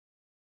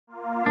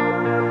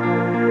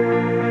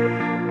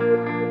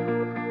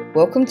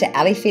Welcome to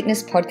Ali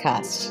Fitness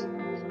Podcast,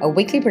 a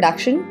weekly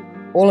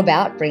production all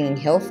about bringing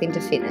health into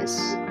fitness.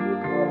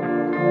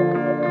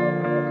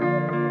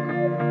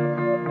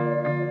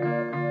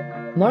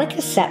 Monika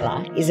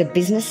Sattler is a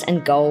business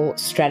and goal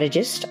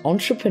strategist,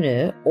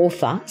 entrepreneur,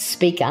 author,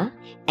 speaker,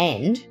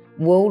 and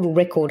world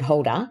record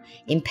holder,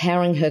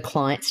 empowering her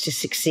clients to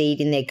succeed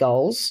in their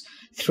goals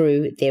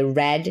through their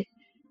RAD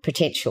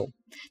Potential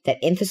that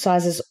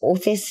emphasizes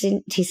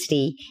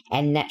authenticity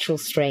and natural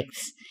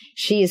strengths.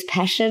 She is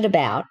passionate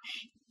about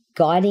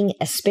guiding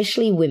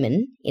especially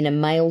women in a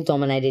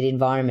male-dominated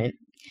environment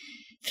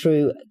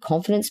through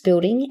confidence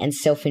building and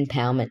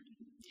self-empowerment.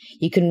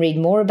 You can read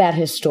more about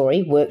her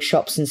story,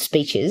 workshops and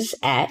speeches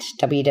at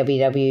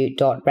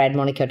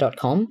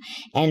www.radmonika.com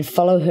and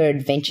follow her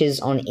adventures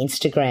on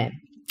Instagram.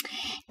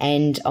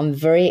 And I'm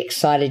very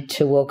excited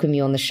to welcome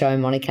you on the show,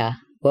 Monika.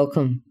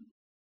 Welcome.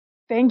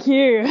 Thank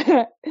you.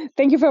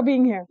 Thank you for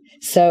being here.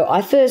 So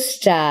I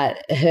first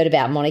heard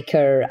about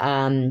Monika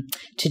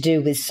to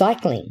do with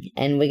cycling,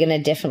 and we're going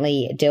to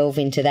definitely delve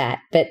into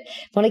that. But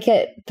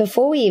Monika,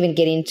 before we even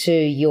get into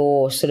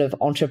your sort of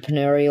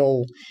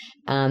entrepreneurial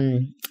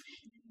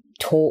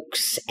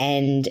talks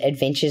and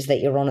adventures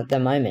that you're on at the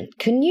moment,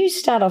 can you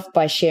start off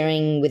by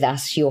sharing with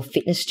us your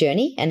fitness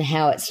journey and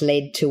how it's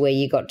led to where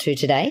you got to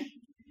today?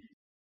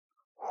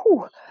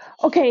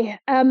 Okay.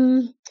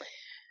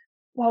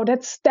 Wow,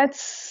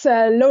 that's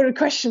a loaded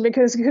question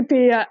because it could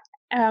be.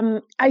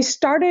 I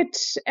started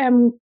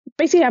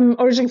basically. I'm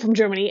originally from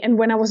Germany, and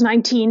when I was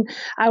 19,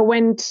 I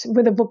went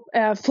with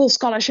a full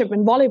scholarship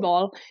in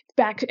volleyball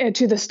back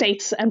to the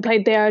States and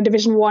played there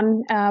Division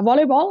I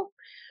volleyball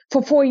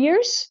for 4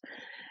 years.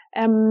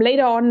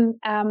 Later on,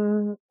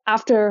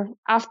 after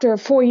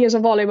 4 years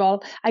of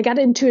volleyball, I got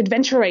into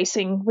adventure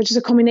racing, which is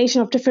a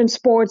combination of different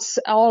sports,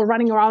 all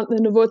running around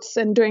in the woods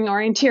and doing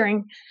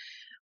orienteering.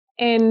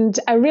 And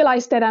I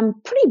realized that I'm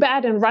pretty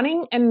bad in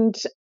running and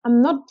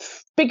I'm not a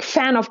big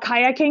fan of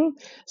kayaking.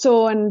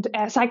 So,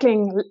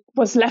 cycling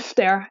was left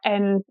there.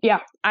 And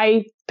yeah,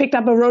 I picked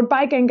up a road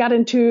bike and got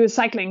into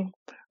cycling,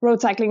 road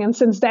cycling. And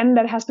since then,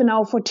 that has been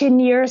now for 10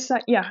 years.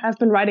 I've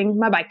been riding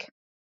my bike.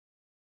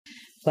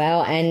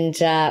 Wow. And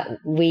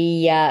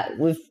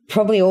we've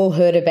probably all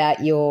heard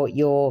about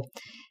your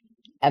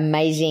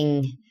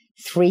amazing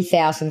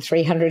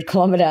 3,300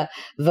 kilometer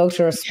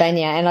Vuelta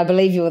España, and I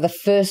believe you were the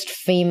first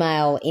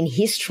female in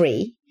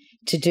history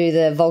to do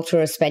the Vuelta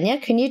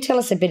España. Can you tell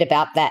us a bit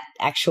about that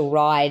actual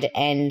ride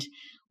and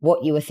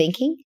what you were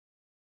thinking?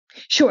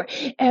 Sure.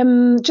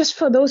 Just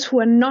for those who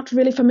are not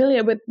really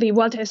familiar with the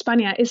Vuelta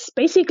España, it's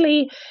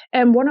basically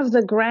one of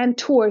the grand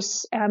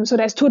tours. So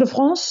there's Tour de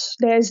France,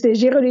 there's the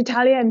Giro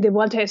d'Italia, and the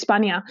Vuelta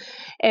España.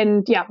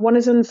 And yeah, one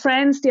is in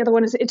France, the other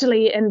one is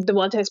Italy, and the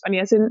Vuelta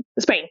España is in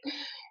Spain.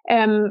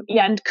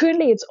 And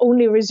currently it's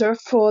only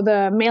reserved for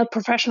the male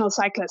professional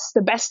cyclists.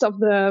 The best of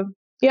the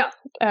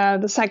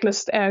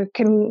cyclists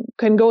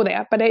can go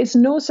there, but there is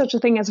no such a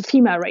thing as a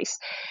female race.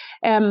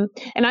 And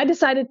I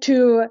decided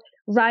to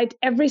ride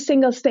every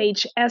single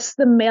stage as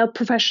the male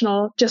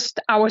professional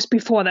just hours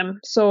before them.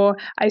 So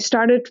I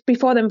started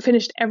before them,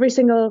 finished every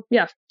single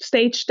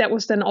stage. That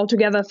was then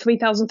altogether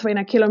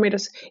 3,300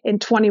 kilometers in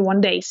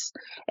 21 days.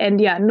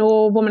 And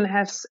no woman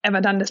has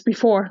ever done this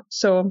before.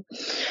 So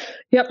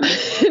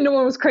no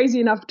one was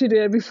crazy enough to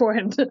do it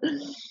beforehand.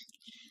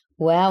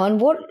 Wow. And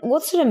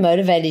what sort of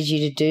motivated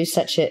you to do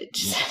such a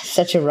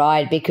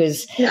ride?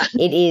 Because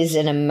it is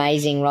an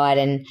amazing ride,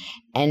 and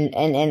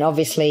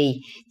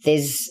obviously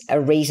there's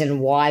a reason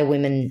why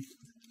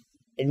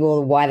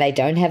why they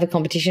don't have a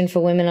competition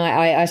for women,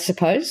 I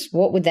suppose.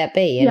 What would that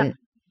be?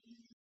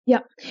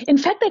 Yeah. In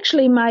fact,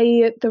 actually,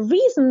 the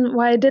reason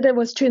why I did it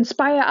was to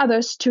inspire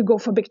others to go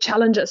for big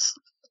challenges.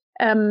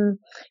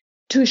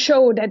 To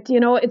show that,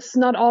 it's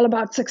not all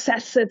about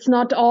success. It's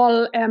not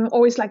all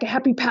always like a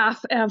happy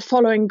path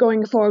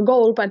going for a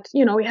goal. But,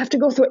 you have to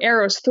go through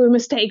errors, through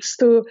mistakes,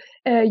 through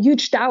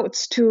huge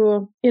doubts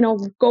to,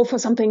 go for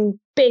something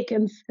big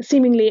and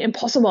seemingly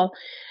impossible.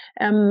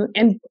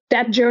 And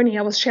that journey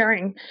I was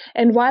sharing.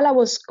 And while I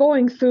was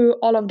going through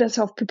all of this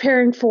of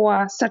preparing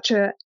for such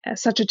a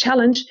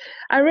challenge,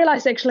 I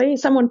realized actually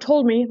someone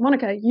told me,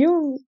 Monika,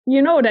 you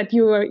know that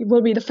you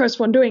will be the first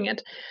one doing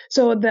it.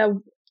 So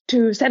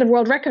to set a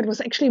world record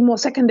was actually more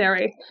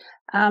secondary.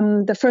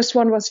 The first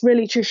one was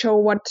really to show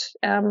what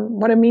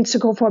it means to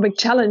go for a big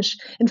challenge.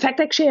 In fact,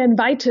 actually, I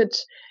invited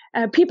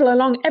people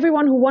along.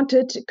 Everyone who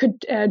wanted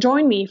could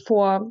join me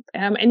for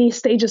any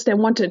stages they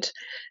wanted.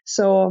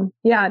 So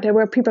there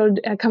were people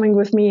coming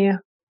with me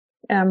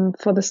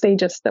for the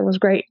stages. That was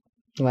great.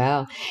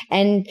 Wow.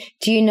 And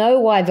do you know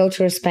why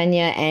Vuelta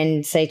España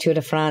and, say, Tour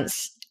de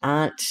France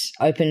aren't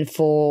open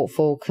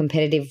for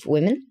competitive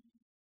women?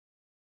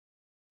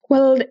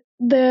 Well,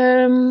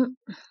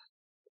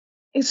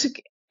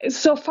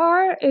 so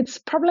far it's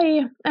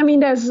probably,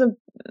 there's a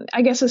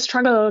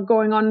struggle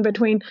going on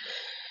between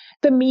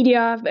the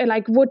media,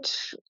 like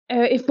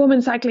if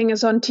women's cycling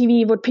is on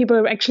TV, would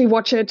people actually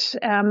watch it?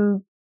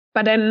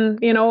 But then,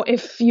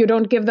 if you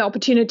don't give the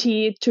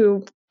opportunity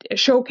to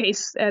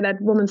showcase that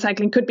women's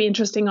cycling could be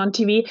interesting on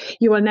TV,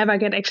 you will never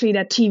get actually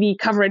that TV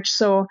coverage.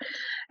 So,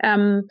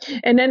 and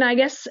then I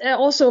guess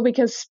also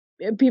because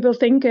people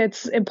think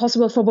it's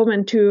impossible for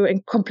women to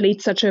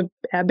complete such a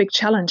big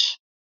challenge.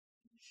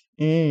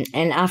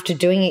 And after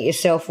doing it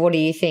yourself, what do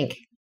you think?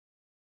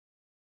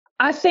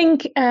 I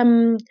think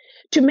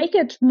to make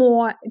it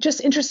more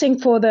just interesting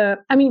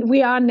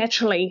we are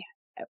naturally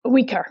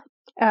weaker,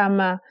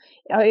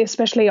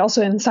 especially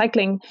also in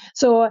cycling.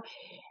 So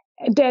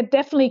there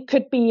definitely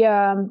could be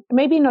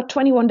maybe not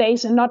 21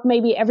 days and not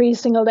maybe every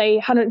single day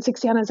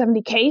 160,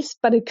 170 Ks,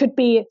 but it could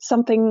be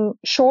something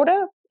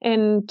shorter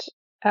and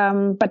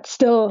but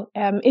still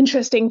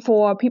interesting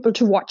for people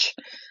to watch.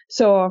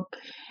 So,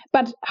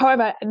 but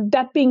however,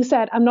 that being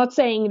said, I'm not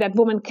saying that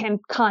women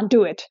can't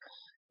do it.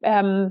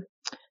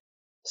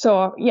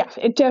 So yeah,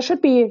 there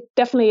should be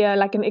definitely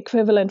like an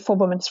equivalent for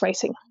women's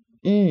racing.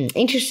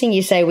 Interesting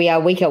you say we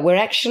are weaker.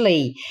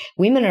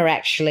 Women are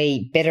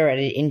actually better at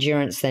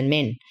endurance than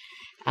men,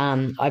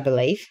 I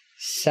believe.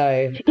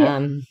 So,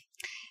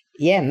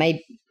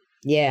 maybe.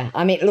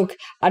 I mean, look,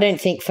 I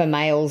don't think for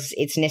males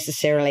it's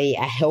necessarily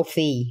a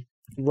healthy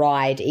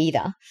ride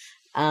either.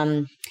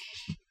 And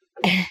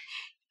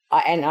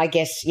I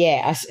guess,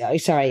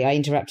 sorry, I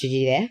interrupted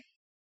you there.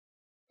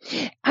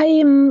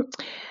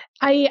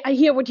 I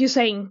hear what you're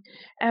saying,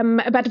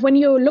 but when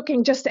you're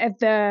looking just at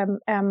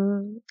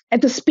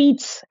the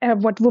speeds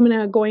of what women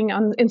are going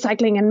on in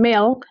cycling and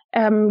male,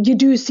 you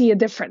do see a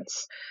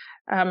difference.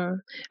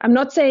 I'm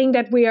not saying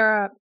that we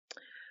are.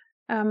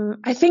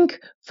 I think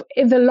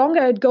if the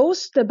longer it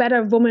goes, the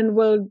better women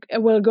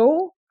will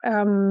go.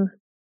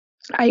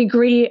 I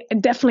agree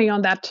definitely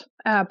on that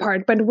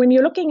part. But when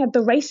you're looking at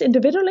the race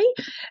individually,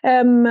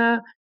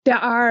 there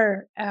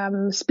are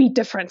speed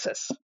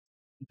differences.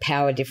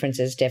 Power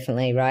differences,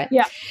 definitely, right?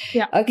 Yeah.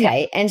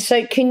 Okay. Yeah. And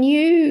so can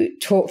you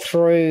talk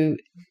through,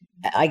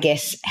 I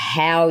guess,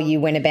 how you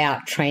went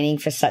about training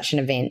for such an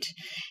event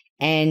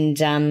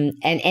and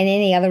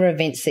any other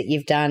events that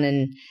you've done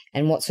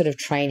and what sort of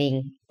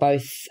training,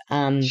 both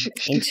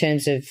in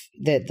terms of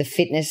the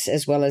fitness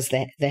as well as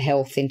the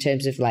health in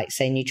terms of, like,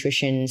 say,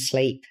 nutrition,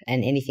 sleep,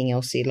 and anything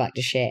else you'd like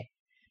to share?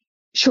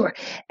 Sure.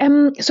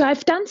 So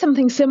I've done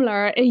something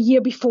similar a year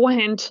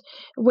beforehand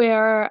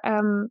where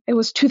it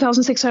was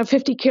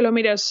 2,650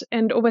 kilometers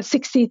and over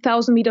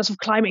 60,000 meters of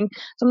climbing.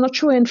 So I'm not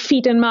sure in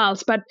feet and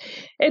miles, but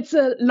it's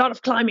a lot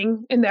of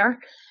climbing in there.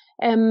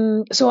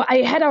 So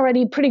I had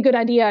already pretty good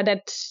idea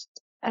that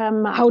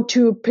how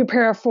to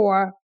prepare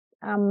for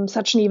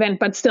such an event,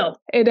 but still,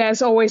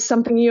 there's always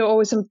something new,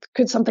 always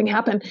could something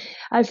happen.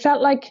 I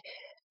felt like...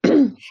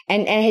 and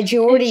had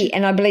you already,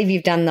 and I believe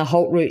you've done the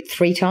Holt route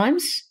 3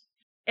 times?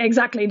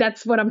 Exactly,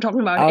 that's what I'm talking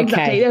about.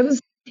 Okay. Exactly,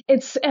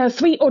 it's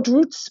 3 odd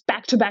routes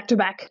back to back to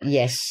back.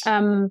 Yes.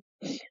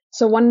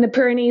 So one in the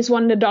Pyrenees,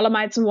 one in the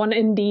Dolomites, and one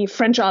in the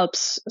French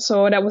Alps.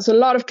 So that was a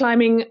lot of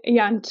climbing,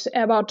 and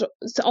about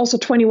also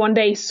 21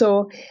 days.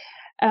 So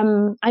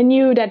I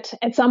knew that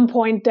at some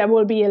point there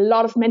will be a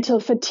lot of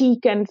mental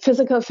fatigue and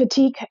physical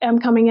fatigue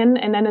coming in,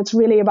 and then it's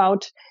really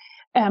about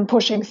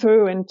pushing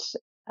through and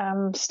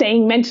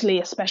staying mentally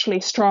especially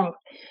strong.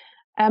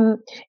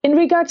 In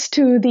regards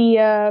to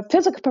the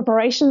physical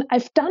preparation,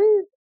 I've done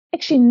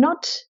actually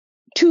not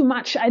too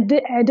much. I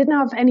didn't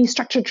have any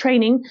structured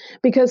training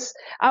because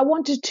I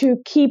wanted to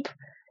keep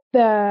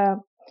the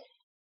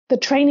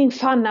training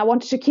fun. I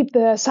wanted to keep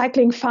the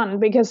cycling fun,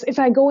 because if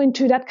I go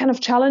into that kind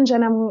of challenge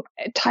and I'm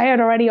tired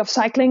already of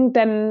cycling,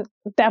 then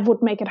that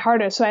would make it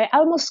harder. So I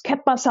almost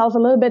kept myself a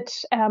little bit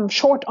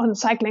short on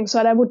cycling, so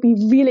that I would be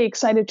really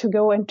excited to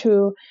go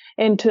into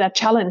that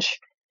challenge.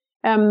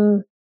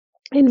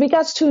 In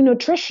regards to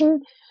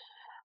nutrition,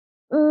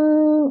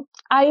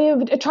 I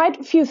tried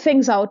a few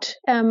things out,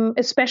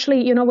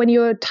 especially, when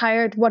you're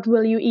tired, what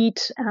will you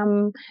eat?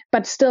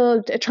 But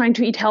still trying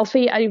to eat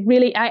healthy.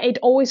 I ate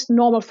always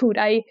normal food.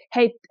 I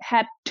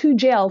had 2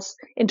 gels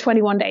in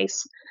 21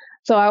 days.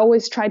 So I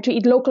always tried to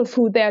eat local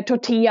food there,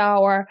 tortilla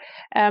or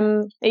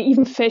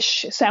even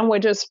fish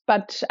sandwiches.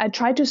 But I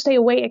tried to stay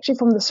away actually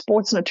from the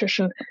sports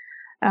nutrition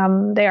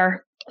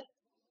there.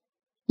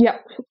 Yeah.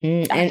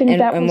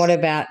 And what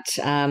about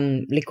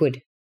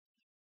liquid?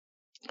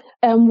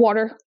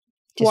 Water.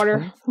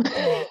 Water.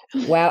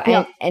 Wow.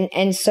 Yeah.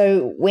 And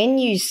so when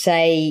you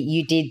say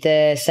you did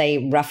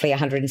roughly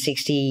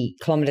 160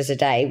 kilometers a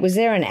day, was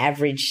there an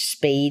average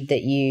speed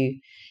that you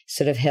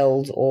sort of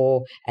held,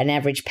 or an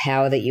average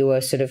power that you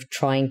were sort of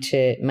trying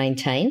to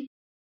maintain?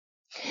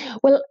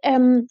 Well,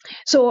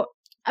 so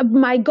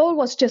my goal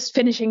was just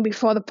finishing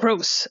before the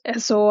pros.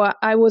 So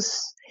I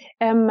was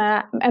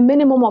a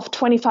minimum of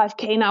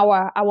 25k an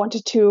hour. I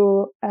wanted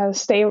to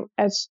stay,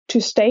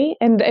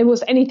 and it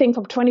was anything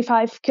from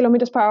 25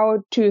 kilometers per hour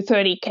to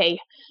 30k.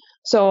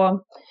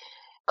 So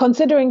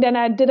considering that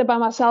I did it by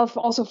myself,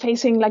 also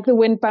facing like the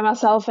wind by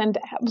myself, and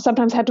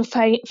sometimes had to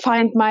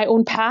find my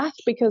own path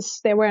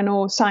because there were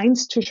no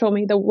signs to show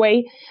me the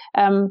way.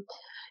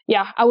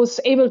 I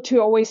was able to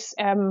always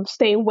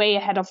stay way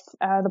ahead of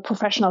the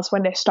professionals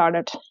when they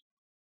started.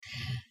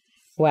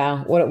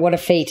 Wow, what a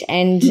feat.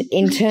 And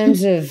in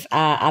terms of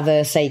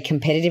other, say,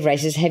 competitive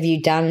races, have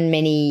you done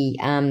many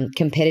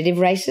competitive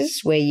races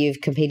where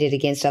you've competed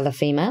against other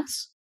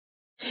females?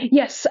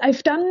 Yes, I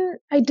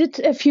did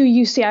a few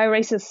UCI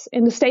races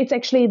in the States,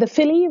 actually, the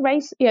Philly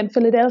race in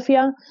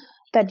Philadelphia,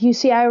 that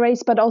UCI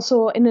race, but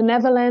also in the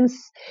Netherlands.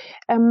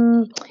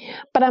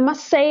 But I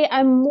must say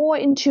I'm more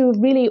into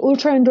really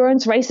ultra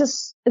endurance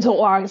races,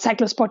 or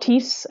cyclist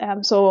sportifs.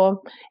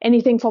 So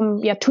anything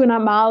from 200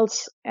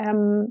 miles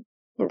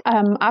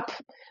up,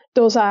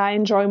 those I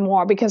enjoy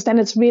more, because then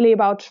it's really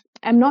about,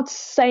 I'm not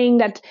saying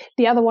that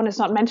the other one is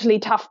not mentally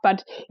tough,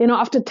 but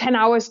after 10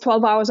 hours,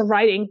 12 hours of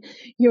riding,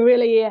 you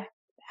really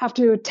have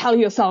to tell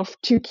yourself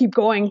to keep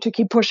going, to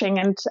keep pushing.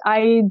 And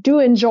I do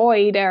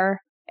enjoy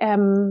there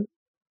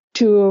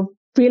to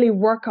really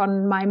work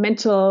on my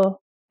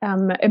mental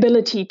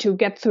ability to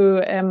get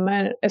through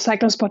a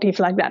cyclist sportif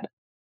like that.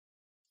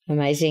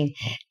 Amazing.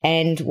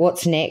 And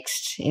what's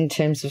next in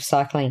terms of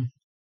cycling?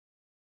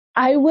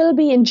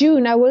 In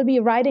June, I will be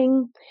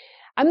riding.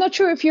 I'm not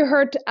sure if you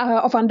heard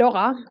of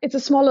Andorra. It's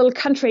a small little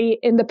country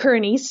in the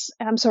Pyrenees,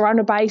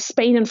 surrounded by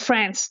Spain and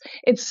France.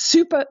 It's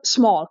super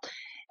small,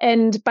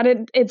 but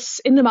it's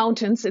in the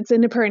mountains. It's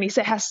in the Pyrenees.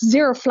 It has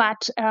zero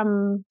flat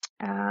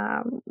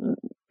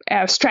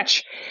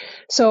stretch.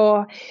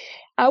 So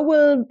I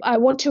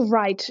want to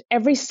ride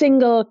every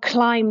single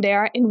climb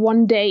there in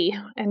one day,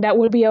 and that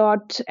will be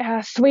about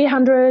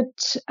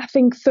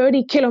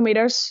 330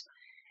 kilometers.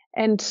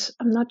 And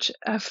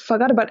I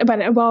forgot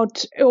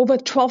about over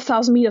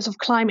 12,000 meters of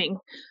climbing.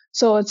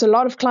 So it's a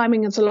lot of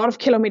climbing, it's a lot of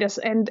kilometers,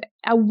 and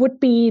I would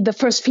be the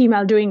first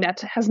female doing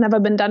that. It has never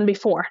been done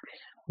before.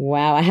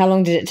 Wow. How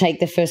long did it take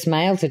the first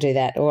male to do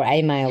that, or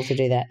a male to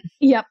do that?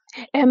 Yeah.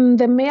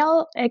 The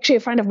male, actually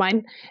a friend of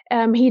mine,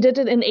 he did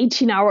it in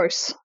 18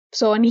 hours.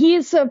 So, and he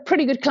is a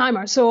pretty good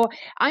climber. So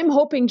I'm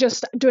hoping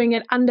just doing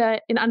it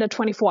in under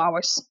 24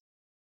 hours.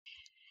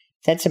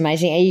 That's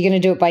amazing. Are you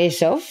going to do it by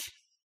yourself?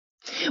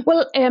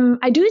 Well,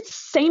 I do it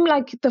same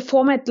like the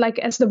format, like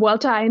as the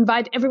Vuelta. I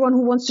invite everyone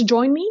who wants to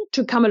join me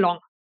to come along.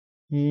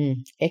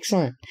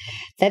 Excellent.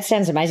 That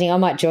sounds amazing. I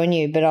might join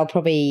you, but I'll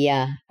probably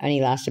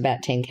only last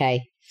about 10K.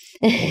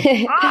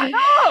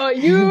 No,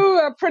 you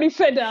are pretty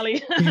fit,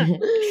 Ali.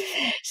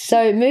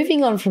 So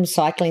moving on from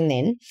cycling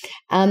then,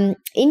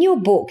 in your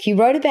book, you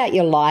wrote about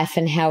your life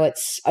and how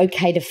it's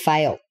okay to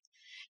fail,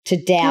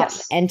 to doubt,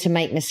 yes, and to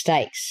make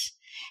mistakes.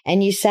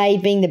 And you say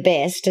being the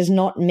best does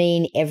not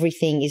mean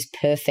everything is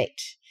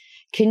perfect.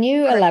 Can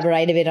you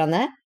elaborate a bit on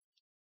that?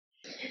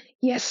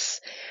 Yes.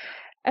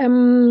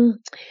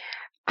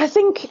 I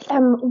think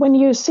when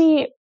you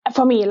see,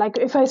 for me, like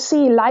if I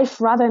see life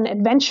rather an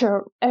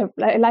adventure,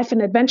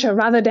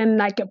 rather than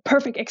like a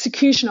perfect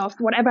execution of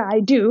whatever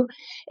I do,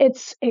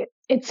 it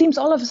seems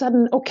all of a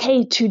sudden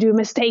okay to do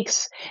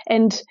mistakes,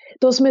 and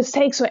those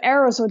mistakes or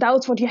errors or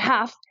doubts what you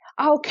have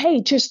are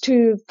okay just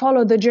to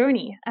follow the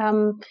journey.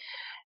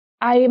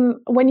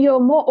 When you're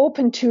more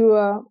open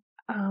to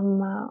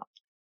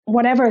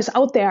whatever is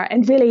out there,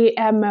 and really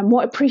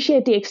more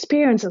appreciate the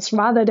experiences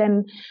rather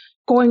than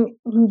trying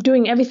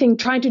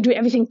to do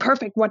everything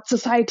perfect, what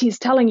society is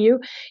telling you,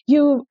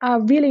 you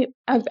are really,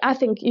 I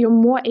think you're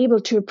more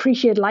able to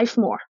appreciate life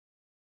more.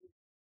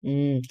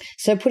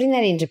 So putting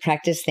that into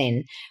practice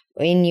then,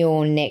 in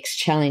your next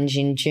challenge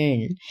in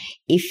June,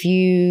 if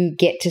you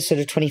get to sort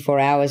of 24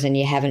 hours and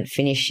you haven't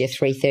finished your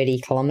 330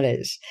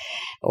 kilometers,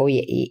 or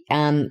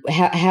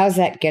how's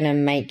that going to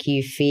make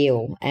you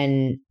feel?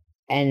 And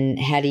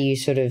how do you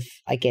sort of,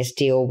 I guess,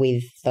 deal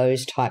with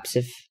those types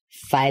of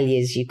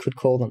failures, you could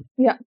call them?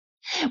 Yeah.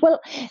 Well,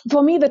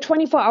 for me, the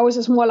 24 hours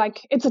is more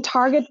like it's a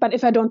target, but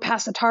if I don't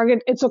pass the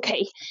target, it's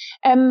okay.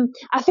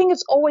 I think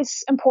it's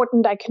always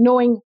important, like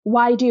knowing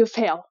why do you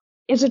fail?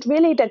 Is it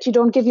really that you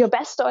don't give your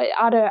best, or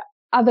are there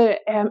other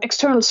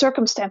external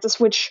circumstances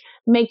which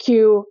make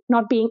you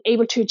not being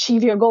able to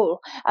achieve your goal?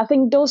 I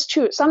think those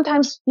two,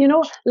 sometimes,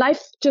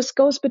 life just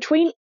goes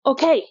between,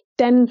 okay,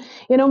 then,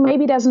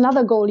 maybe there's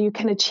another goal you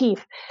can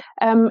achieve.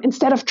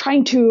 Instead of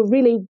trying to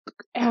really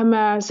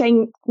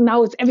saying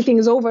now everything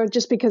is over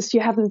just because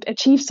you haven't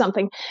achieved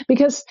something.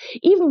 Because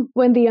even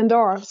when the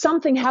Andorra,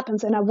 something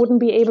happens and I wouldn't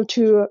be able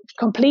to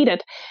complete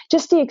it,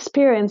 just the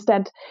experience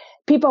that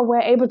people were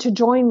able to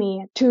join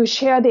me, to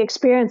share the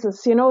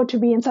experiences, to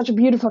be in such a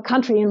beautiful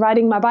country and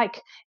riding my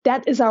bike,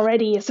 that is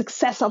already a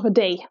success of a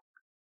day.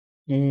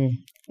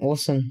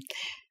 Awesome.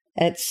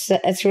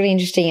 It's really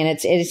interesting, and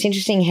it's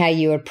interesting how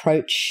you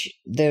approach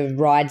the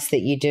rides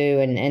that you do,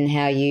 and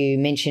how you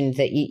mentioned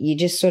that you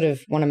just sort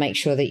of want to make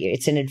sure that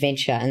it's an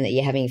adventure and that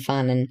you're having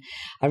fun. And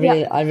I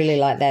really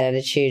like that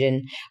attitude,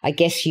 and I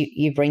guess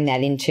you bring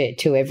that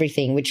into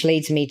everything, which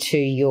leads me to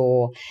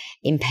your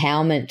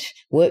empowerment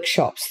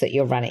workshops that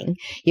you're running.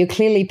 You're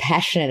clearly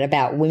passionate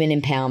about women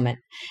empowerment,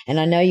 and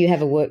I know you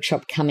have a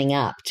workshop coming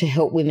up to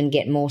help women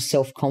get more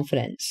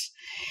self-confidence.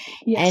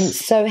 Yes. And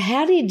so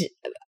how did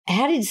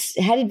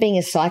being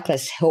a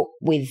cyclist help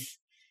with,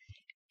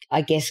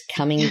 I guess,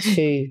 coming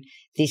to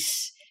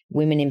this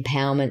women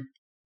empowerment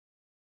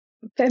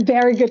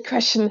Very good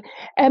question.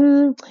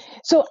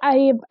 So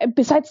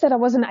besides that, I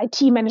was an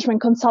IT management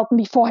consultant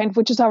beforehand,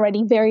 which is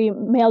already very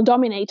male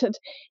dominated.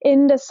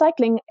 In the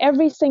cycling,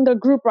 every single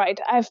group ride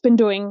I've been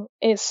doing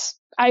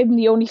I'm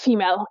the only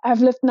female.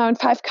 I've lived now in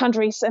 5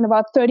 countries and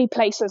about 30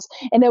 places,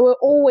 and I was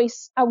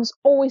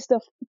always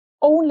the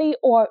only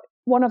or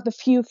one of the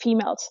few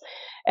females.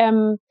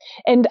 And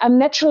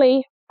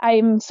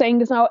I'm saying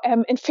this now,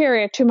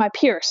 inferior to my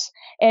peers.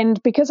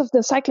 And because of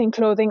the cycling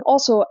clothing,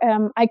 also,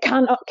 I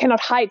cannot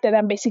hide that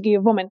I'm basically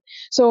a woman.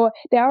 So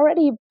there are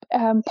already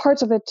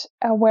parts of it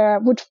where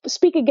would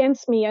speak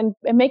against me and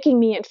making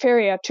me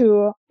inferior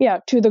to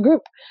the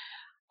group.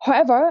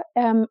 However,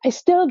 I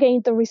still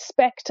gained the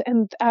respect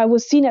and I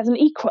was seen as an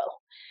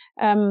equal.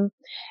 And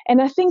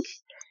I think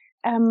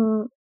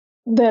the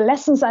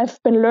lessons I've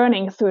been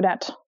learning through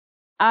that,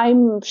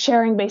 I'm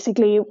sharing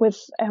basically with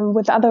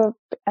other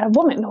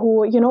women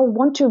who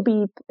want to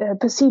be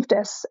perceived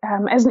as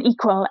an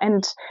equal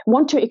and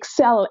want to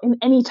excel in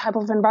any type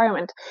of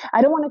environment.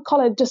 I don't want to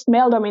call it just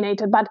male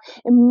dominated, but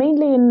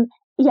mainly in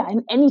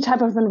any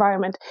type of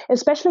environment,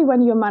 especially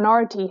when you're a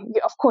minority.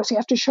 Of course, you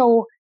have to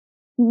show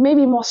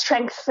maybe more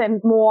strength and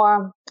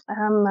more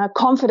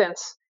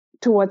confidence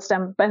towards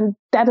them, and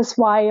that is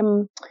why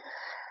I'm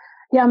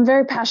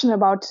very passionate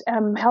about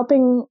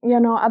helping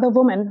other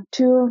women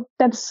to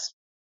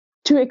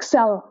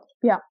excel.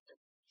 Yeah.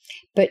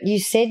 But you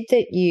said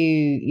that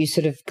you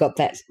sort of got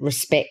that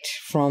respect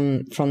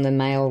from the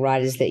male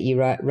riders that you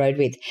rode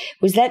with.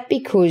 Was that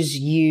because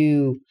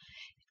you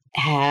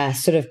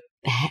sort of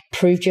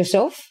proved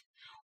yourself,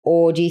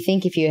 or do you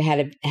think if you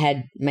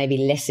had maybe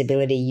less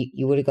ability,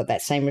 you would have got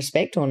that same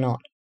respect or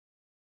not?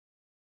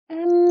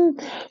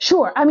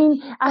 Sure. I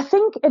mean, I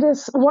think it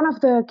is one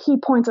of the key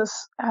points is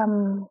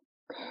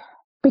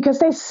because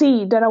they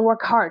see that I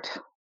work hard.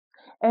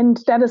 And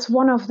that is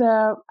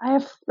I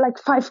have like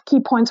 5 key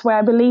points where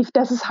I believe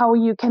this is how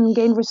you can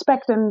gain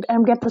respect and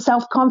get the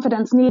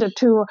self-confidence needed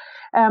to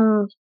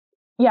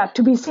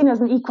be seen as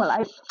an equal.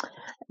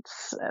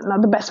 It's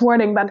not the best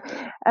wording, but,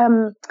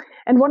 and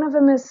one of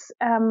them is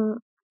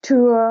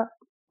to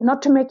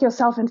not to make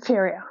yourself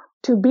inferior,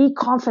 to be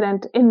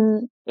confident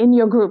in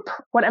your group,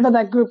 whatever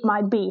that group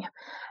might be,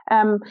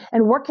 and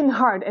working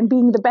hard and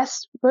being the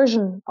best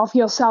version of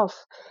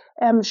yourself.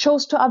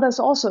 Shows to others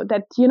also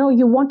that you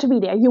want to be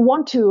there, you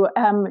want to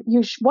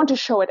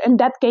show it, and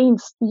that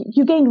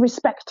you gain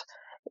respect,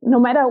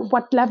 no matter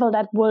what level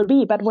that will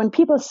be. But when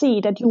people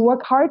see that you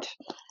work hard,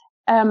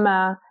 they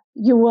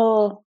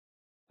will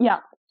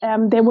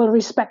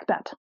respect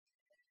that.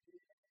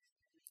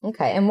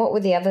 Okay, and what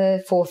were the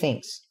other 4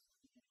 things?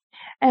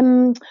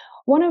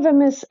 One of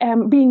them is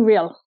being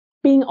real,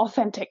 being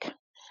authentic.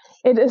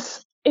 It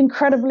is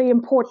incredibly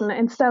important,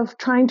 instead of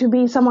trying to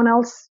be someone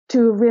else,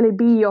 to really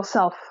be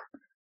yourself.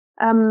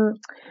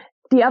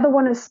 The other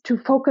one is to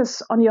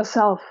focus on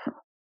yourself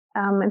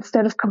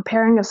instead of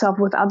comparing yourself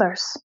with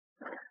others.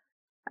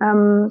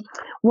 Another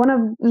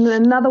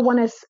one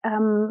is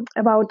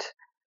about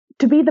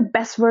to be the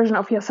best version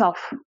of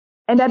yourself.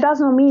 And that does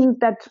not mean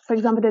that, for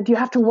example, that you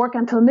have to work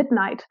until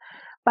midnight,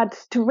 but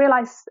to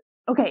realize,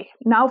 okay,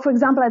 now, for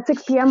example, at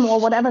 6 p.m. or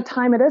whatever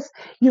time it is,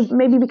 you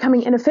may be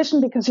becoming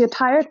inefficient because you're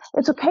tired.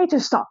 It's okay to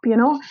stop,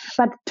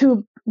 but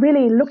to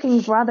really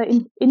looking rather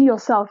in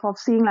yourself, of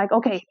seeing like,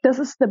 okay, this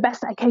is the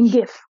best I can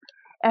give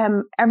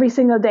every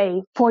single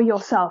day for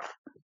yourself.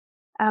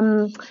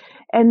 And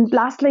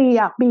lastly,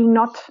 being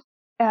not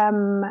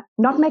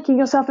making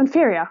yourself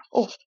inferior.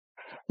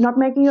 Not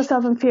making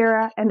yourself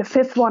inferior. And the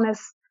 5th one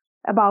is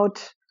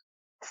about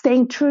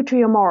staying true to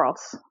your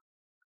morals.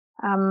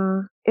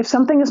 If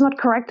something is not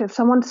correct, if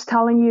someone's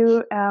telling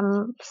you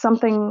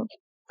something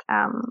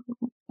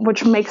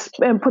which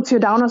puts you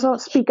down, or so,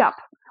 speak up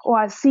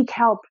or seek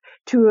help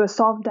to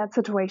solve that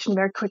situation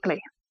very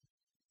quickly.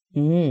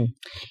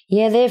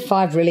 Yeah, they're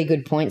 5 really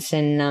good points,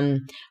 and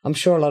I'm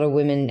sure a lot of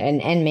women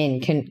and men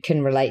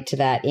can relate to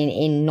that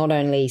in not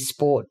only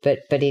sport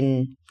but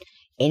in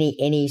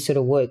any sort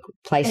of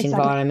workplace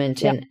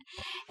environment.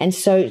 And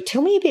so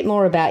tell me a bit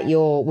more about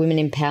your women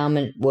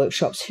empowerment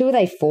workshops. Who are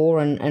they for,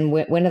 and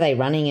when are they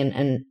running,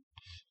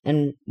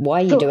 and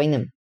why are you doing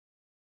them?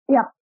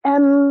 Yeah.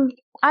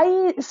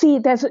 I see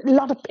there's a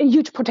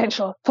huge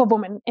potential for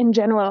women in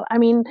general. I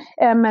mean,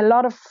 a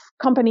lot of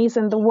companies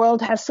in the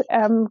world has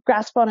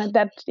grasped on it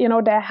that,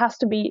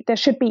 there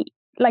should be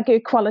like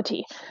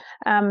equality.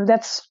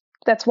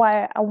 That's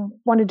why I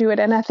want to do it.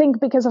 And I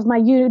think because of my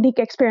unique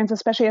experience,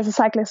 especially as a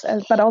cyclist,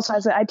 but also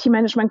as an IT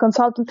management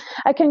consultant,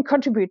 I can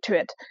contribute to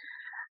it.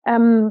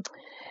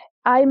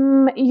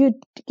 You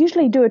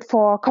usually do it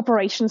for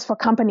corporations, for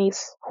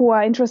companies who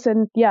are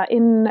interested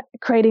in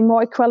creating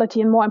more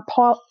equality and more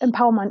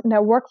empowerment in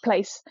their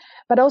workplace,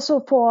 but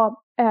also for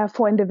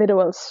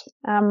individuals.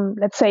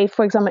 Let's say,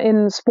 for example,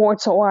 in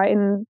sports or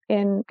in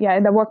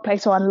the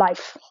workplace or in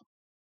life.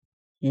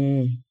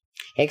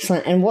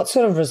 Excellent. And what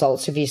sort of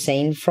results have you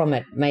seen from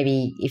it?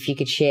 Maybe if you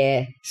could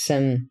share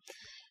some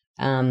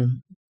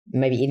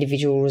maybe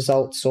individual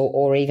results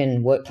or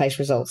even workplace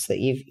results that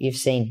you've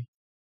seen.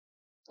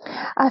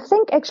 I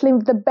think actually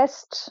the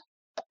best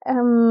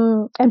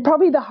And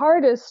probably the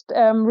hardest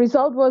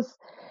result was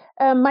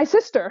my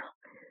sister.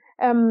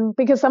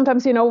 Because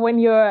sometimes, when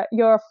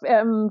you're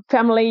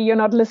family, you're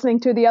not listening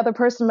to the other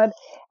person. But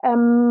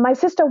my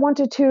sister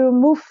wanted to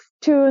move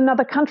to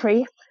another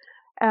country,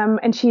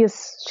 and she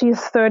is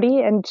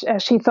 30, and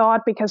she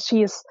thought because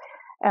she is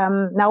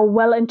now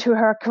well into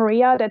her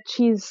career that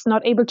she's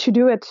not able to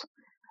do it.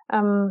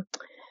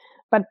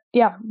 But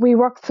yeah, we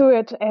worked through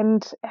it,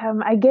 and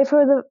I gave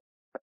her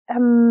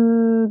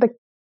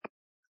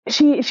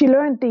she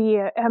learned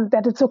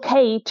that it's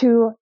okay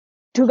to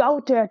go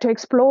out there, to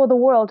explore the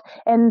world,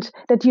 and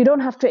that you don't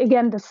have to,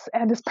 again, this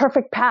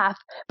perfect path,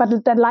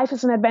 but that life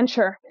is an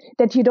adventure,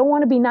 that you don't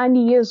want to be 90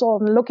 years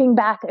old and looking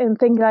back and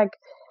think like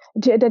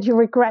that you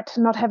regret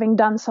not having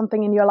done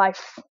something in your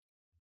life.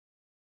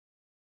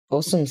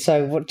 Awesome.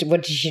 So what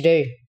did she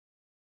do?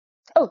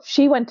 Oh,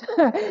 she went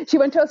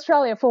to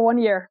Australia for 1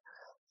 year.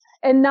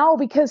 And now,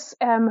 because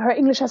her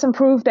English has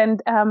improved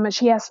and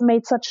she has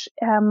made such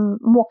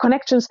more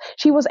connections,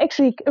 she was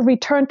actually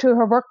returned to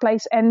her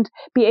workplace and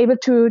be able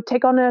to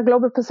take on a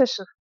global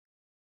position.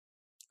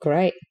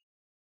 Great.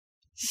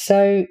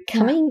 So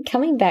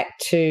coming back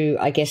to,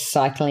 I guess,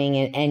 cycling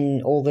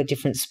and all the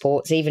different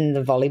sports, even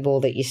the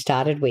volleyball that you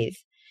started with,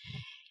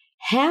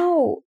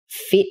 how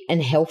fit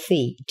and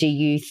healthy do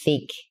you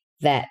think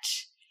that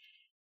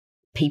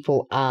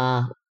people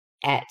are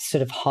at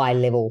sort of high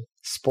level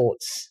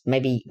sports,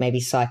 maybe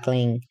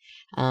cycling?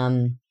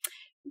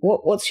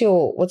 What's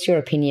your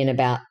opinion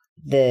about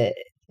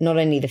not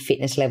only the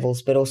fitness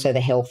levels but also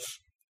the health?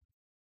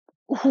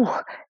 Ooh,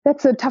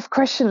 that's a tough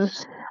question.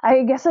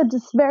 I guess it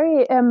is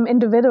very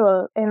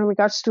individual in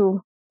regards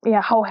to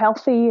how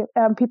healthy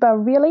people are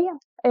really.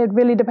 It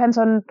really depends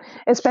on,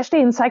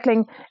 especially in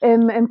cycling,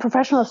 in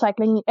professional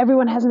cycling,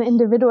 everyone has an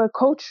individual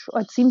coach,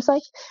 or it seems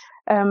like.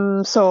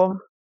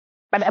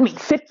 But I mean,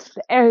 fit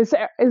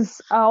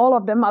is all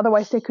of them.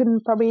 Otherwise, they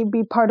couldn't probably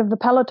be part of the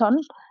peloton.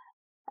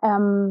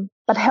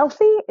 But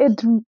healthy,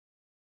 it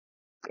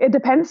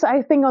depends,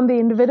 I think, on the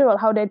individual,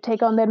 how they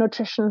take on their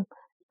nutrition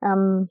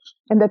and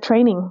their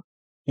training.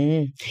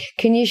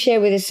 Can you share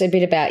with us a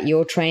bit about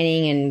your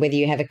training and whether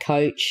you have a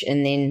coach,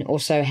 and then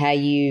also how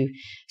you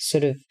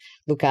sort of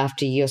look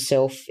after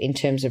yourself in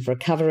terms of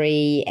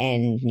recovery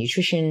and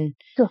nutrition?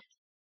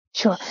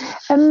 Sure.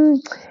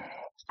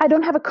 I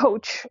don't have a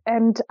coach,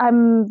 and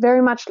I'm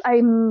very much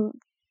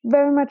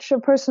a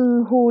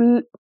person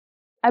who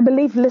I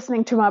believe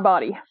listening to my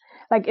body.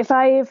 Like if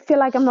I feel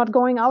like I'm not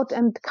going out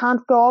and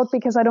can't go out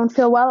because I don't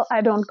feel well,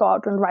 I don't go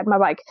out and ride my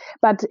bike.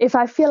 But if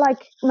I feel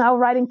like now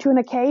riding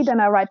 200K,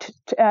 then I ride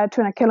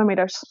 200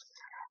 kilometers.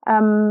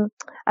 I'm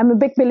a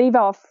big believer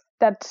of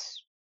that.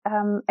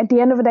 At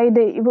the end of the day,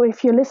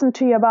 if you listen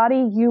to your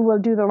body, you will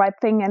do the right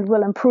thing and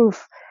will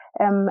improve.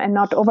 And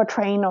not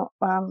overtrain or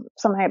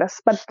something like this.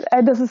 But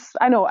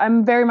I know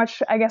I'm very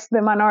much, I guess,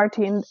 the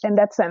minority in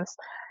that sense.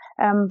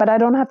 But I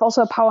don't have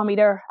also a power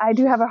meter. I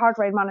do have a heart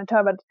rate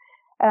monitor, but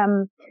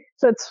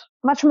so it's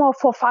much more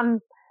for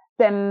fun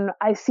than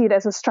I see it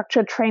as a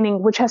structured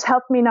training, which has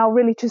helped me now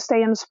really to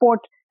stay in the sport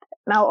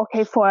now,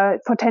 okay, for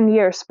 10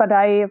 years. But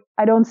I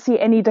don't see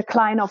any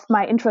decline of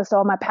my interest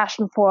or my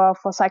passion for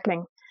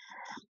cycling.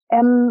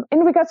 In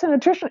regards to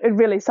nutrition, it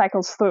really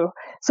cycles through.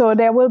 So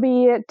there will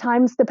be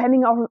times,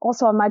 depending on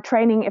also on my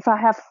training, if I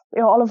have,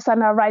 all of a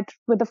sudden I ride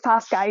with the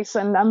fast guys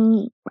and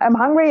I'm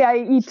hungry, I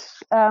eat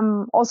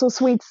also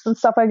sweets and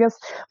stuff like this.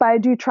 But I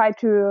do try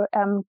to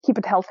keep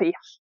it healthy.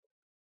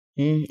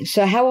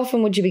 So how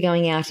often would you be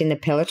going out in the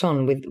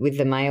peloton with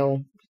the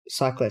male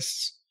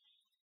cyclists?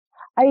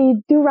 I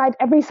do ride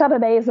every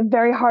Saturday. It's a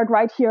very hard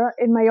ride here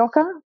in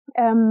Mallorca.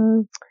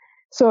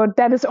 So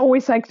that is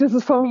always like, this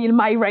is for me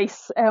my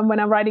race when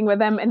I'm riding with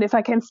them. And if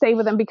I can stay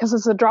with them, because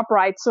it's a drop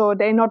ride, so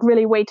they're not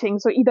really waiting.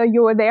 So either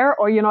you're there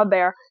or you're not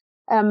there.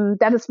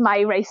 That is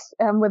my race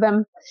with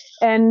them.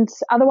 And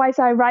otherwise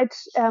I ride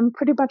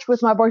pretty much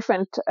with my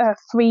boyfriend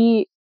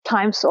 3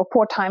 times or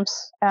 4 times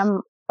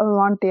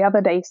around the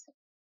other days.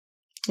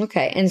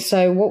 Okay. And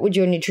so what would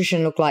your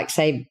nutrition look like,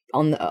 say,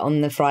 on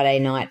the Friday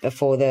night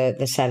before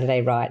the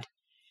Saturday ride?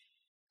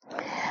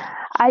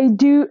 I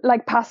do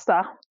like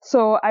pasta.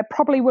 So I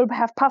probably will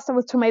have pasta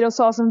with tomato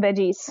sauce and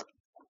veggies.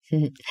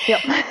 Yep.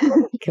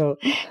 Cool.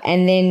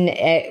 And then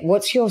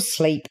what's your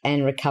sleep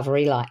and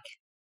recovery like?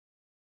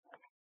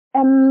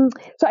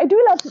 So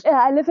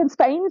I live in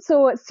Spain,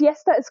 so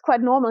siesta is quite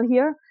normal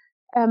here,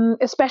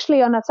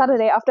 especially on a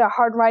Saturday after a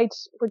hard ride,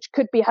 which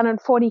could be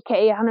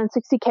 140K,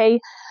 160K.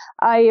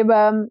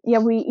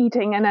 We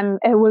eating, and then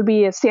it will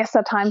be a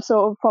siesta time.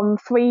 So from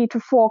 3 to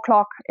 4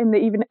 o'clock in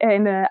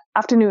the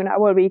afternoon, I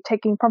will be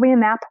taking probably a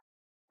nap.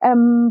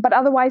 But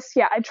otherwise,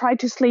 I try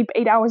to sleep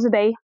 8 hours a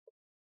day.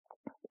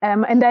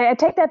 And I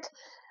take that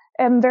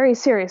very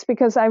serious,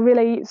 because I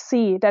really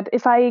see that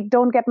if I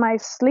don't get my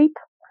sleep,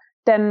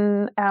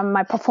 then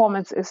my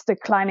performance is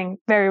declining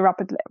very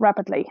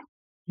rapidly.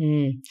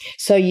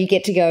 So you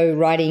get to go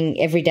riding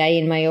every day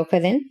in Mallorca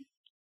then?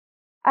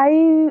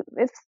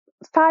 It's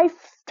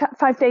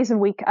 5 days a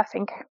week, I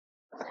think.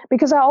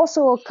 because I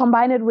also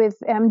combine it with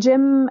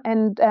gym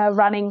and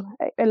running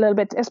a little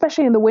bit,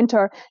 especially in the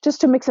winter,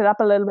 just to mix it up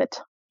a little bit.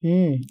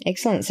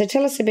 Excellent. So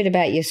tell us a bit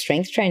about your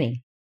strength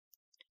training.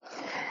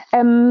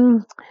 I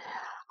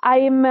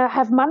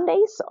have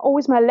Mondays,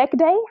 always my leg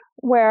day,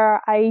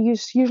 where I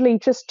use usually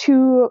just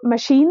 2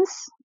 machines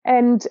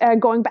and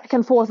going back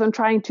and forth and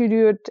trying to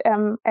do it,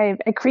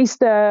 increase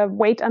the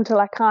weight until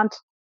I can't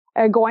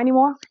go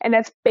anymore. And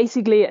that's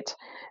basically it.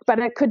 But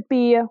it could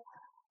be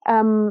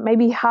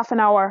maybe half an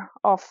hour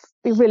of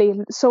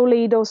really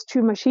solely those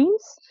 2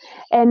 machines.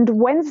 And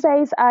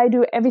Wednesdays, I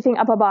do everything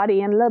upper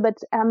body and a little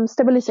bit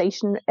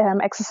stabilization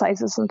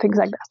exercises and things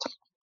like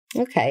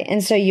that. Okay.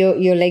 And so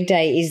your leg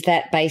day, is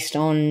that based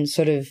on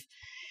sort of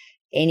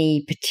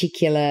any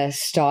particular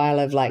style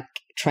of like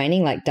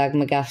training, like Doug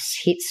McGuff's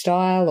HIIT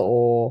style,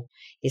 or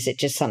is it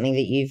just something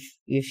that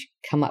you've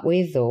come up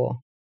with? Or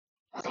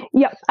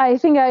yeah, I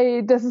think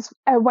this is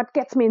what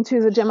gets me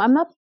into the gym. I'm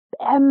not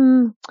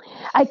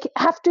I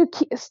have to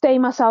keep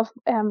myself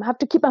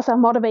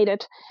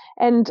motivated,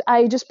 and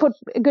I just put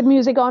good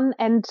music on,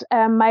 and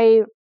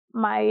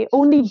my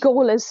only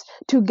goal is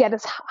to get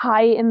as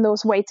high in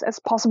those weights as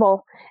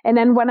possible. And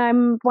then when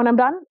I'm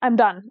done, I'm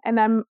done,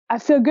 and I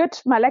feel good.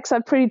 My legs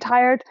are pretty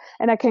tired,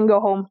 and I can go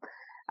home.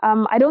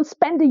 I don't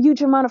spend a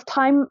huge amount of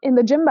time in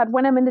the gym, but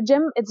when I'm in the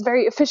gym, it's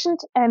very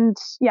efficient, and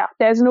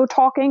there's no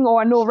talking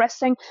or no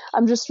resting.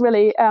 I'm just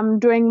really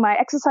doing my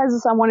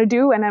exercises I want to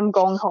do, and I'm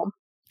going home.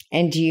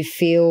 And do you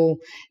feel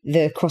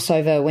the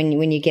crossover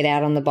when you get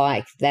out on the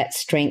bike, that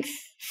strength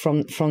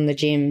from the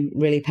gym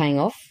really paying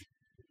off?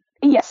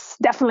 Yes,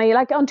 definitely.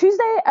 Like on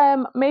Tuesday,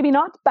 maybe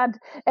not, but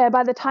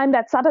by the time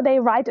that Saturday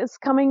ride is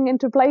coming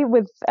into play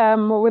with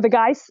the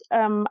guys,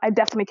 I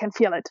definitely can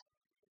feel it.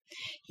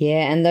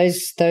 Yeah, and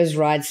those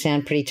rides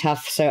sound pretty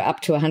tough. So up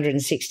to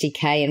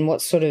 160k, and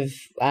what sort of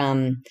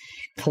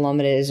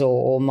kilometers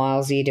or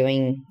miles are you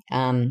doing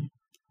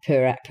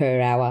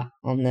per hour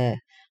on the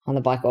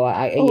bike? Or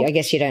I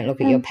guess you don't look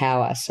at your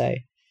power, so.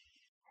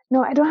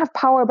 No, I don't have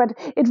power, but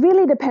it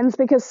really depends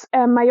because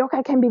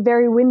Mallorca can be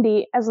very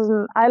windy. As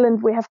an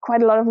island, we have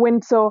quite a lot of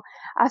wind. So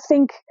I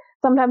think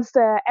sometimes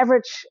the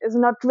average is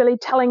not really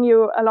telling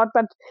you a lot,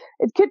 but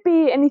it could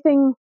be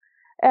anything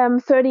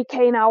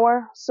 30k an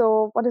hour.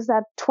 So what is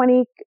that,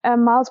 20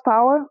 miles per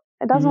hour?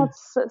 It does not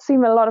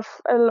seem a lot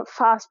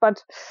fast,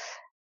 but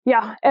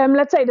yeah,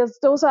 let's say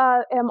those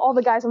are all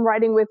the guys I'm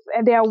riding with.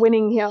 They are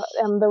winning here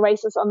the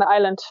races on the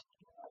island,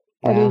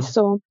 at least.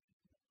 So.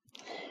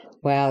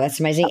 Wow, that's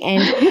amazing.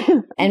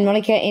 And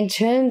Monika, in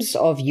terms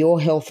of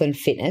your health and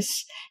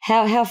fitness,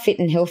 how fit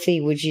and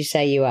healthy would you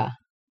say you are?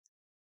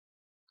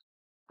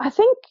 I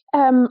think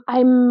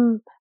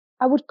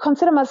I would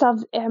consider myself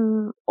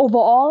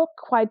overall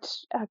quite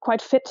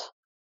fit.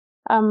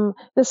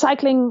 The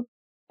cycling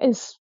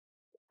is,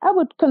 I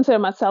would consider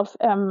myself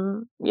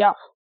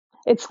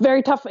it's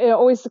very tough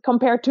always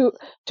compared to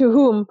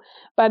whom,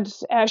 but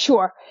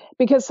sure,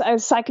 because a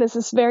cyclist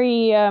is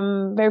very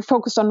very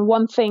focused on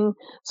one thing.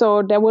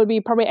 So there will be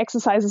probably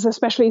exercises,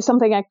 especially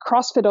something like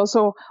CrossFit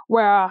also,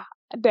 where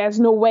there's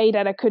no way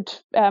that I could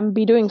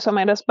be doing some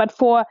of this. But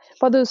for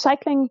the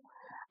cycling,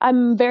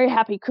 I'm very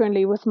happy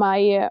currently with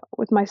my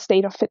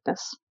state of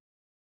fitness.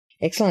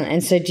 Excellent.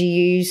 And so do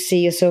you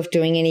see yourself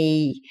doing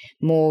any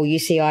more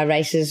UCI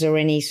races or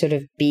any sort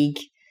of big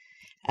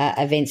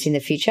events in the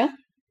future?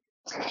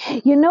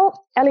 You know,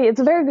 Ellie,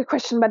 it's a very good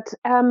question, but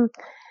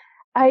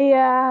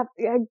I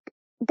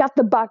got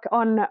the bug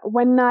on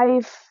when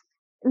I've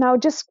now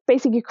just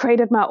basically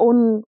created my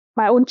own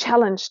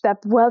challenge, that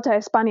Vuelta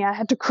España. I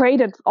had to create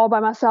it all by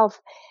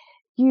myself.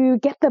 You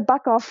get the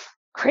bug of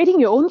creating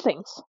your own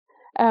things,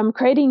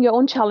 creating your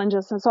own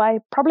challenges, and so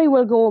I probably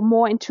will go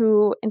more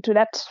into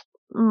that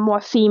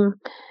more theme.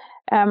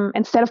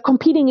 Instead of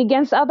competing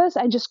against others,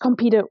 I just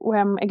competed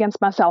against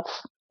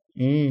myself.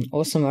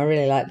 Awesome. I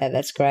really like that.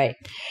 That's great.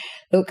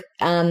 Look,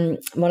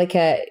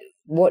 Monika,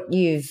 what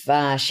you've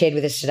shared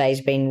with us today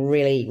has been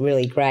really,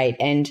 really great.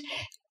 And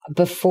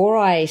before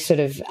I sort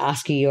of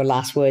ask you your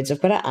last words,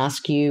 I've got to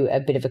ask you a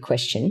bit of a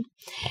question.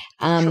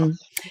 Sure.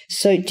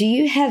 So do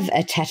you have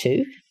a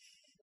tattoo?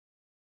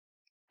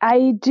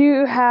 I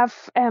do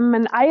have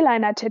an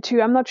eyeliner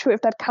tattoo. I'm not sure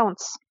if that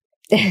counts.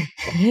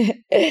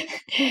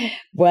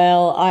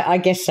 Well, I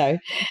guess so.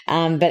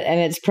 And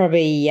it's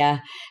probably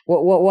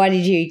why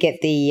did you get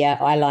the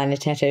eyeliner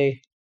tattoo?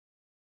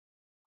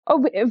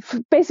 Oh,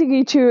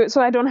 basically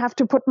so I don't have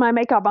to put my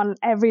makeup on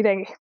every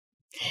day.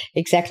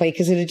 Exactly,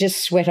 because it would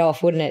just sweat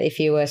off, wouldn't it, if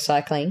you were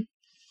cycling?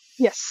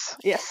 Yes.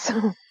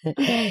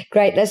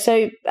 Great.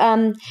 So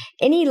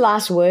any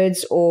last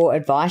words or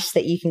advice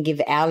that you can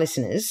give our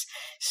listeners?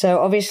 So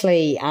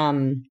obviously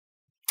a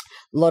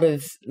lot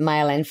of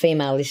male and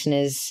female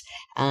listeners,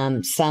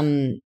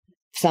 some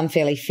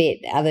fairly fit,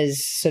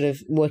 others sort of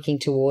working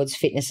towards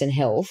fitness and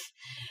health.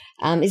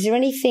 Is there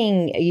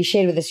anything, you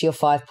shared with us your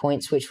 5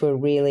 points, which were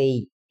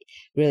really,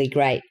 really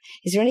great.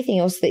 Is there anything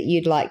else that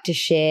you'd like to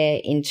share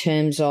in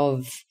terms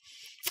of,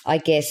 I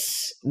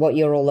guess, what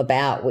you're all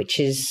about, which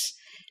is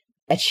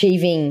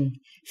achieving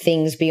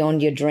things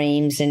beyond your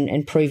dreams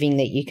and proving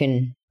that you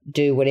can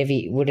do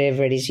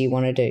whatever it is you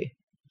want to do?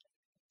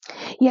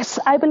 Yes,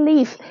 I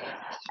believe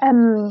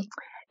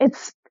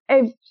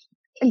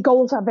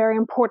goals are very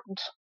important,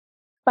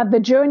 but the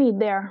journey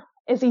there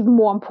is even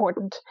more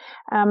important.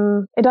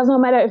 It does not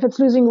matter if it's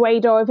losing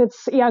weight or if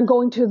it's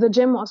going to the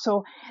gym or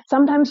so.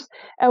 Sometimes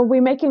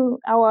we're making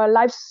our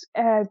lives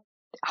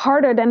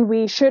harder than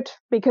we should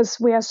because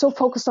we are so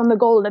focused on the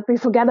goal that we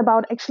forget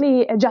about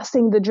actually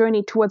adjusting the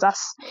journey towards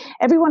us.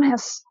 Everyone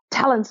has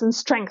talents and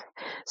strength.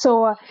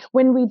 So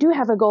when we do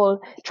have a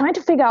goal, try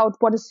to figure out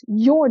what is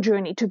your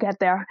journey to get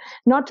there.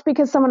 Not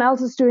because someone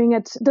else is doing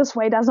it this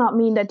way does not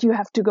mean that you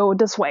have to go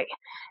this way.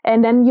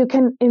 And then you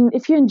can,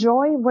 if you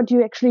enjoy what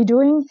you're actually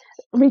doing,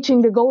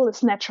 reaching the goal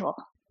is natural.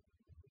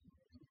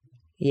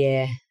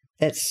 Yeah,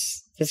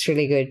 that's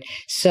really good.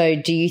 So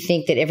do you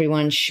think that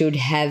everyone should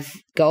have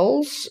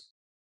goals?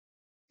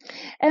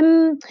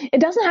 It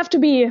doesn't have to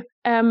be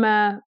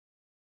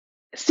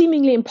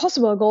seemingly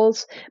impossible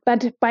goals,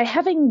 but by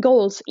having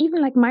goals, even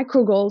like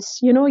micro goals,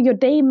 your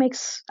day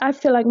makes, I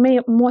feel like,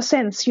 more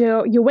sense.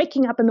 You're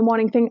waking up in the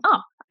morning thinking,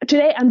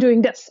 today I'm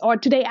doing this, or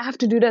today I have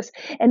to do this.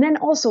 And then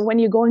also when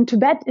you're going to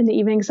bed in the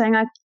evening saying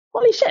like,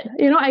 holy shit,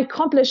 I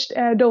accomplished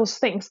those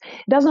things.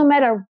 It doesn't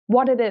matter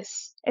what it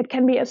is. It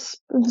can be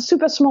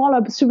super small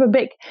or super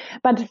big.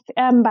 But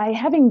by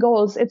having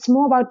goals, it's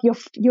more about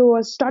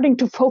you're starting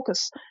to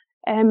focus.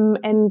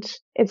 And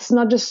it's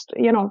not just,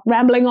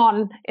 rambling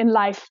on in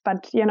life,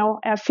 but,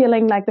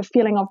 feeling like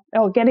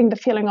getting the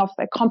feeling of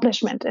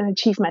accomplishment and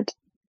achievement.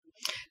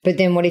 But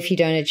then what if you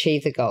don't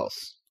achieve the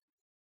goals?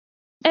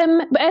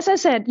 But as I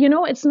said,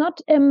 it's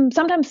not,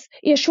 sometimes,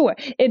 sure,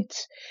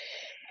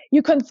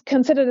 you can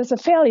consider this a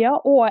failure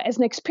or as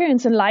an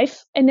experience in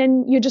life, and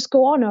then you just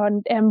go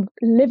on and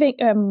living,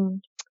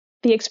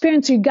 the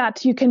experience you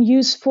got, you can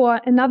use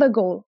for another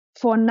goal,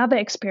 for another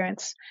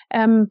experience.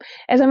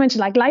 As I mentioned,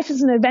 like life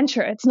is an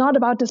adventure. It's not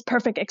about this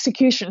perfect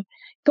execution.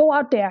 Go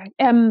out there,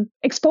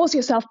 expose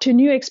yourself to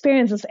new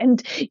experiences,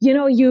 and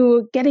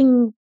you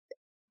getting.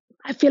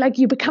 I feel like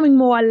you're becoming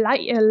more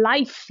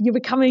alive. You're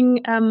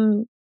becoming,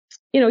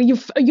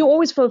 you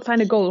always will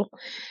find a goal.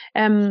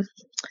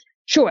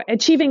 Sure,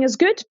 achieving is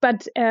good,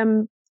 but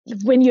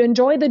when you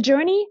enjoy the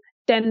journey,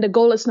 then the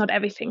goal is not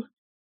everything.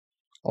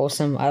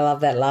 Awesome. I love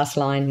that last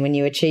line. When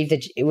you achieve the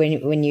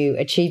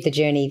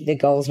journey, the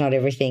goal's not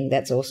everything.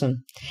 That's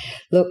awesome.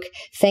 Look,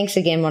 thanks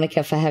again,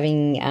 Monika,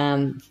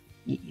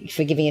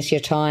 for giving us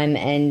your time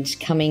and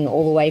coming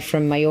all the way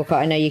from Mallorca.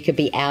 I know you could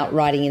be out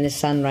riding in the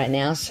sun right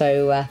now,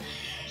 so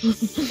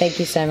thank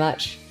you so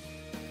much.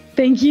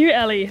 Thank you,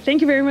 Ellie. Thank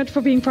you very much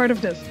for being part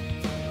of this.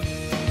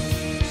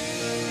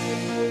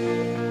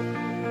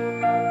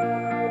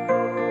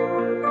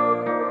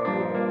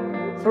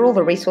 For all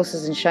the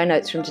resources and show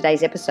notes from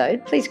today's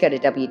episode, please go to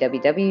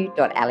www.ally.fitness.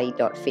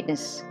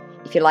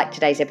 If you liked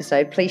today's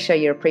episode, please show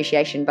your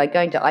appreciation by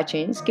going to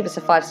iTunes, give us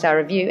a 5-star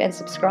review and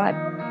subscribe.